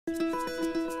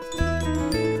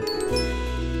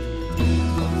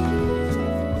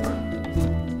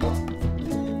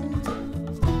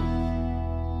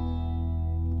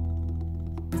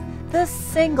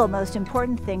single most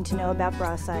important thing to know about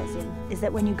bra sizing is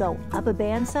that when you go up a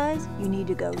band size, you need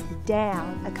to go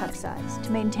down a cup size to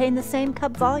maintain the same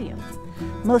cup volume.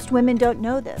 Most women don't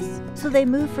know this, so they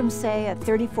move from, say, a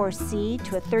 34C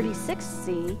to a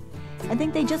 36C and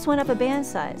think they just went up a band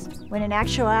size, when in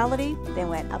actuality, they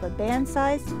went up a band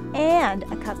size and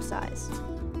a cup size.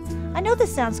 I know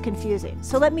this sounds confusing,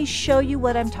 so let me show you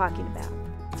what I'm talking about.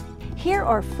 Here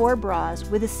are 4 bras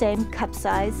with the same cup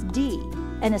size D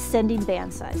and ascending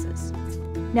band sizes.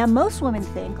 Now, most women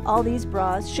think all these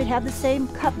bras should have the same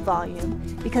cup volume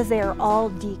because they are all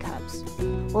D cups.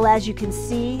 Well, as you can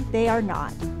see, they are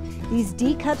not. These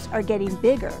D cups are getting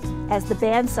bigger as the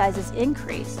band sizes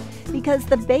increase because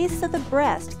the base of the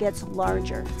breast gets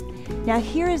larger. Now,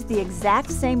 here is the exact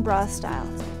same bra style,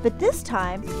 but this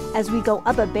time, as we go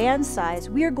up a band size,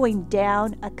 we are going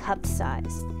down a cup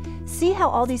size. See how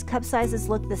all these cup sizes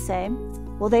look the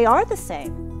same? Well, they are the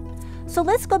same. So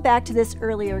let's go back to this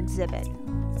earlier exhibit.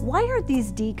 Why are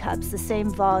these D cups the same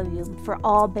volume for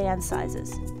all band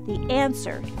sizes? The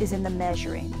answer is in the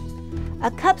measuring.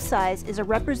 A cup size is a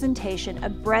representation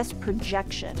of breast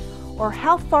projection, or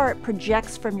how far it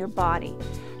projects from your body,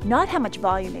 not how much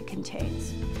volume it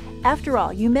contains. After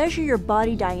all, you measure your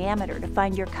body diameter to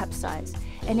find your cup size,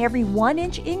 and every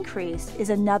 1-inch increase is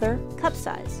another cup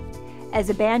size. As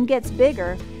a band gets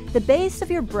bigger, the base of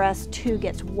your breast too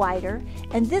gets wider,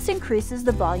 and this increases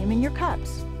the volume in your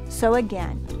cups. So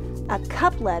again, a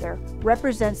cup letter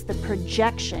represents the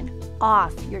projection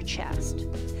off your chest.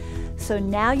 So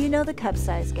now you know the cup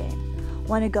size game.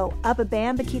 Want to go up a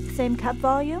band but keep the same cup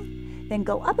volume? Then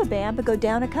go up a band but go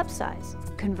down a cup size.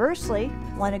 Conversely,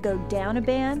 want to go down a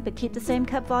band but keep the same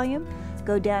cup volume?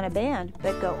 Go down a band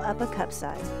but go up a cup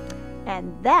size.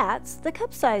 And that's the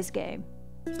cup size game.